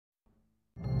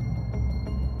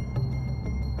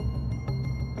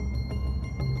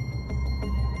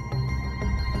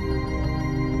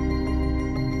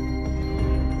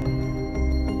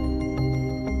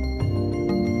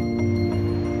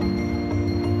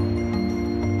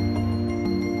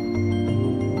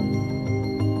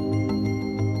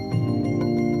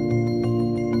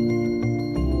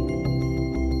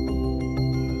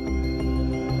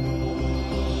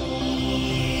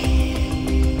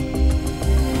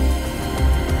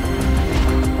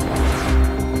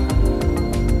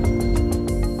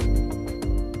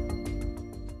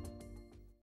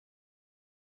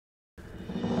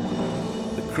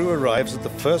arrives at the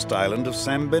first island of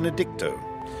San Benedicto.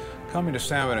 Coming to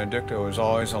San Benedicto is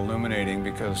always illuminating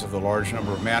because of the large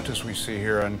number of mantas we see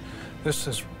here, and this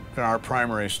has been our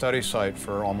primary study site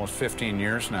for almost 15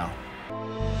 years now.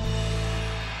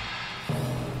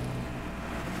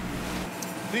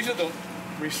 These are the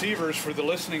receivers for the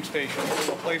listening stations that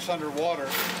we'll place underwater.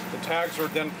 The tags are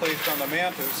then placed on the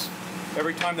mantas.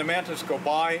 Every time the mantas go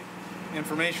by,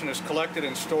 information is collected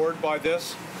and stored by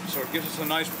this, so it gives us a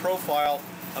nice profile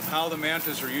of how the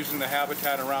mantas are using the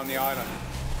habitat around the island.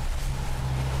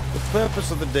 The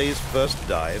purpose of the day's first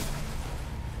dive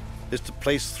is to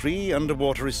place 3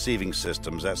 underwater receiving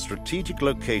systems at strategic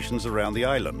locations around the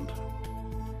island.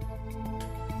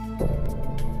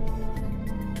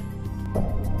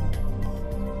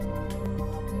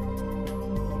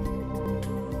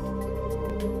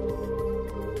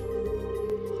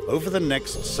 Over the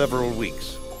next several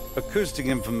weeks, acoustic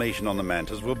information on the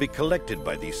mantas will be collected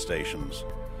by these stations.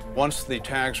 Once the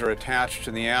tags are attached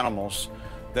to the animals,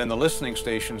 then the listening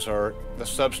stations are the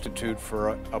substitute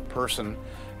for a person,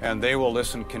 and they will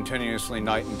listen continuously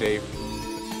night and day.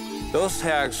 Those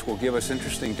tags will give us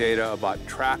interesting data about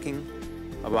tracking,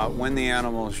 about when the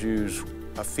animals use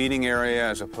a feeding area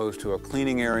as opposed to a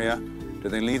cleaning area. Do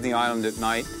they leave the island at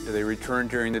night? Do they return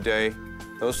during the day?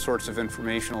 Those sorts of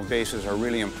informational bases are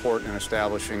really important in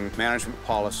establishing management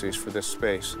policies for this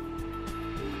space.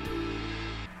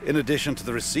 In addition to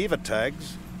the receiver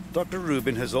tags, Dr.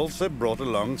 Rubin has also brought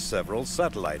along several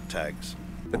satellite tags.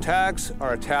 The tags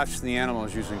are attached to the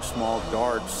animals using small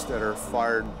darts that are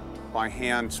fired by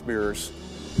hand spears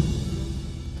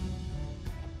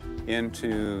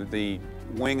into the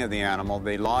wing of the animal.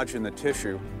 They lodge in the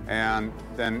tissue and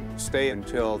then stay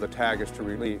until the tag is to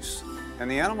release. And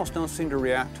the animals don't seem to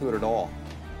react to it at all.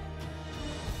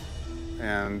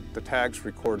 And the tags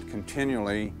record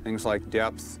continually things like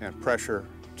depth and pressure,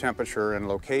 temperature, and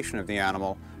location of the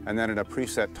animal, and then at a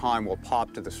preset time will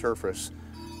pop to the surface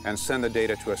and send the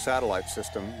data to a satellite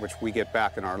system, which we get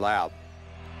back in our lab.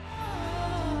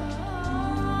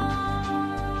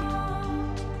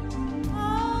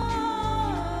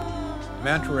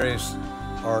 Manta rays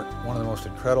are one of the most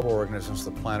incredible organisms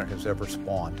the planet has ever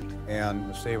spawned. And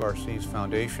the Save Our Seas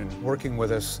Foundation, working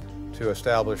with us to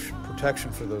establish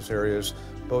protection for those areas,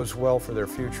 bodes well for their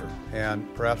future,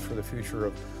 and perhaps for the future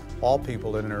of all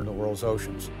people in and near the world's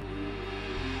oceans.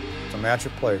 It's a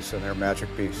magic place, and they're magic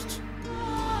beasts.